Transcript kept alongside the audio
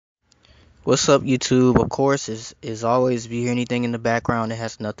What's up, YouTube? Of course, is always, if you hear anything in the background that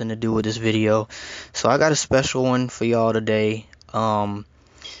has nothing to do with this video. So I got a special one for y'all today.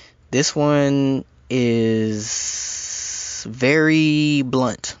 This one is very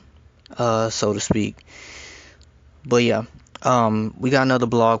blunt, so to speak. But yeah, we got another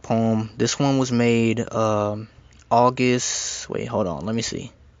blog poem. This one was made August. Wait, hold on. Let me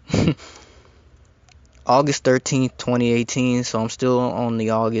see. August 13th, 2018. So I'm still on the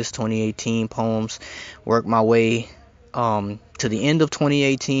August 2018 poems. Work my way to the end of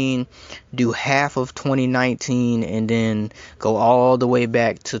 2018, do half of 2019, and then go all the way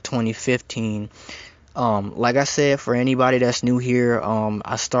back to 2015. Like I said, for anybody that's new here,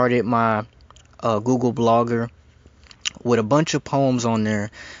 I started my Google Blogger with a bunch of poems on there.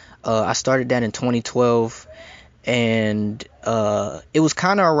 I started that in 2012, and it was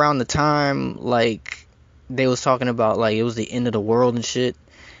kind of around the time like they was talking about like it was the end of the world and shit,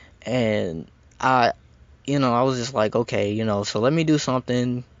 and I was just like, okay, so let me do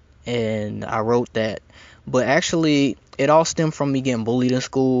something, and I wrote that. But actually, it all stemmed from me getting bullied in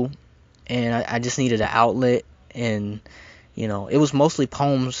school, and I just needed an outlet, and it was mostly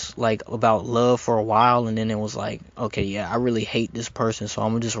poems like about love for a while, and then it was like, okay, yeah, I really hate this person, so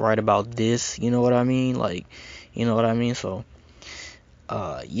I'm gonna just write about this, you know what I mean? Like, you know what I mean? So,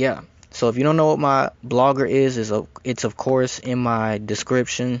 yeah. So if you don't know what my blogger is, it's of course in my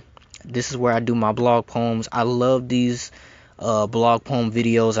description. This is where I do my blog poems. I love these blog poem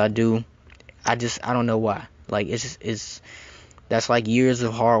videos I do. I don't know why. Like it's that's like years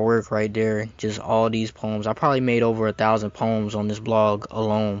of hard work right there. Just all these poems. I probably made over 1,000 poems on this blog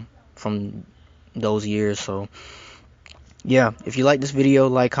alone from those years. So yeah, if you like this video,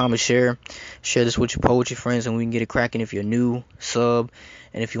 like, comment, share this with your poetry friends, and we can get it cracking. If you're new, sub,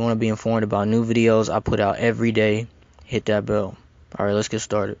 and if you want to be informed about new videos I put out every day, hit that bell. All right, let's get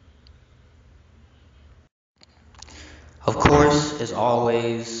started. Of course, as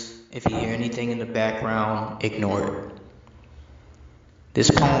always, if you hear anything in the background, ignore it. This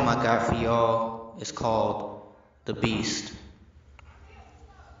poem I got for y'all is called The Beast.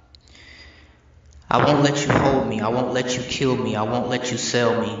 I won't let you hold me, I won't let you kill me, I won't let you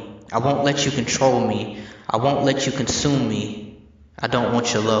sell me, I won't let you control me, I won't let you consume me. I don't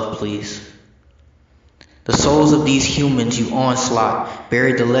want your love, please. The souls of these humans you onslaught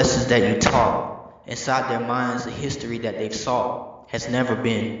buried the lessons that you taught. Inside their minds, the history that they've sought has never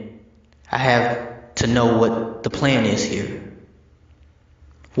been. I have to know what the plan is here.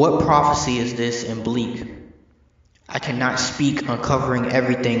 What prophecy is this and bleak? I cannot speak, uncovering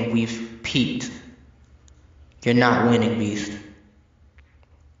everything we've peaked. You're not winning, beast.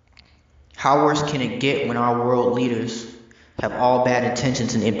 How worse can it get when our world leaders have all bad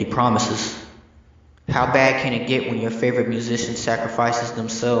intentions and empty promises? How bad can it get when your favorite musician sacrifices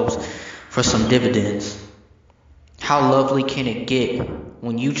themselves for some dividends? How lovely can it get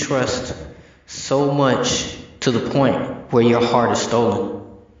when you trust so much to the point where your heart is stolen?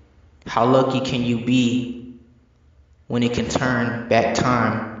 How lucky can you be when it can turn back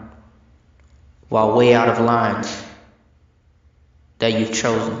time while way out of lines that you've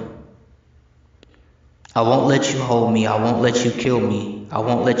chosen? I won't let you hold me, I won't let you kill me, I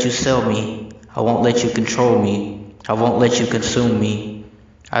won't let you sell me, I won't let you control me, I won't let you consume me.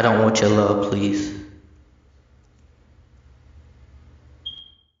 I don't want your love, please.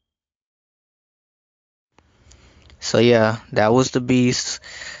 So yeah, that was The Beast.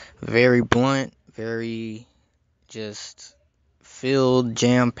 Very blunt, very just filled,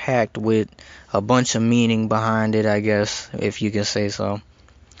 jam-packed with a bunch of meaning behind it, I guess, if you can say so.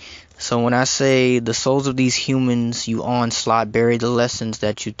 So when I say the souls of these humans you onslaught bury the lessons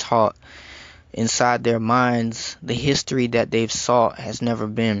that you taught. Inside their minds, the history that they've sought has never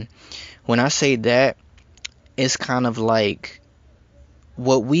been. When I say that, it's kind of like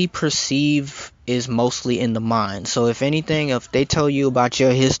what we perceive is mostly in the mind. So if anything, if they tell you about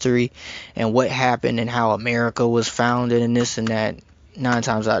your history and what happened and how America was founded and this and that, 9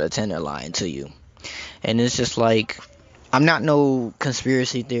 times out of 10 they're lying to you. And it's just like, I'm not no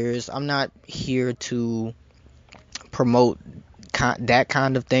conspiracy theorist. I'm not here to promote that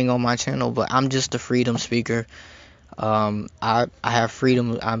kind of thing on my channel, but I'm just a freedom speaker. I have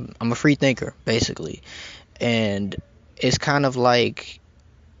freedom. I'm a free thinker, basically. And it's kind of like,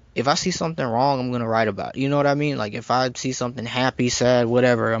 if I see something wrong, I'm gonna write about it. You know what I mean? Like if I see something happy, sad,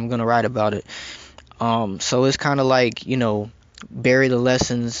 whatever, I'm gonna write about it. So it's kind of like, bury the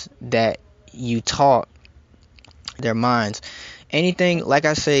lessons that you taught their minds. Anything, like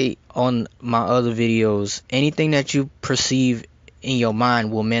I say on my other videos, anything that you perceive in your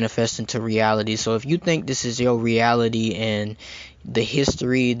mind will manifest into reality. So if you think this is your reality and the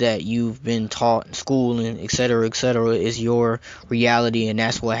history that you've been taught in school and et cetera, is your reality and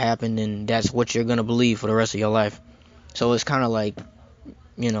that's what happened and that's what you're gonna believe for the rest of your life. So it's kind of like,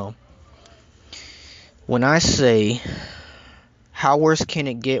 you know, when I say, how worse can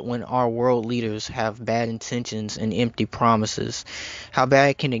it get when our world leaders have bad intentions and empty promises? How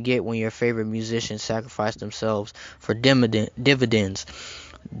bad can it get when your favorite musicians sacrifice themselves for dividends?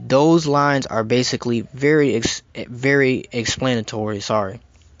 Those lines are basically very explanatory. Sorry,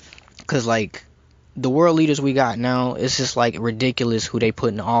 because like the world leaders we got now, it's just like ridiculous who they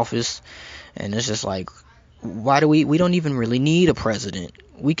put in office, and it's just like, why do we don't even really need a president?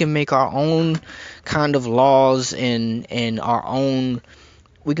 We can make our own kind of laws and our own,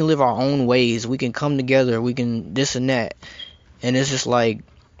 we can live our own ways, we can come together, we can this and that. And it's just like,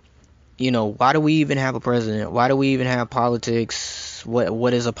 why do we even have a president? Why do we even have politics?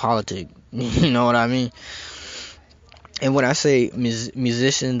 What is a politic? You know what I mean? And when I say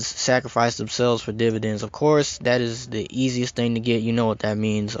musicians sacrifice themselves for dividends, of course that is the easiest thing to get. You know what that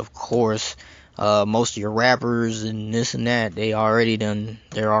means, of course. Most of your rappers and this and that, they're already gone.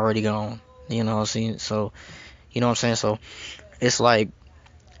 You know what I'm saying? So, you know what I'm saying? So, it's like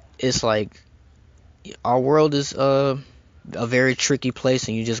our world is a very tricky place,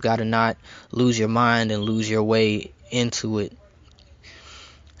 and you just gotta not lose your mind and lose your way into it.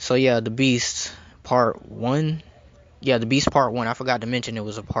 So yeah, the Beast Part 1. Yeah, the Beast Part 1. I forgot to mention it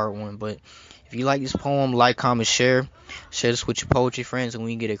was a Part 1, but if you like this poem, like, comment, share this with your poetry friends, and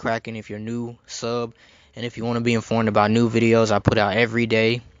we can get it cracking. If you're new, sub, and if you want to be informed about new videos I put out every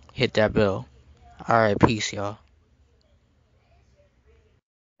day, hit that bell. Alright, peace, y'all.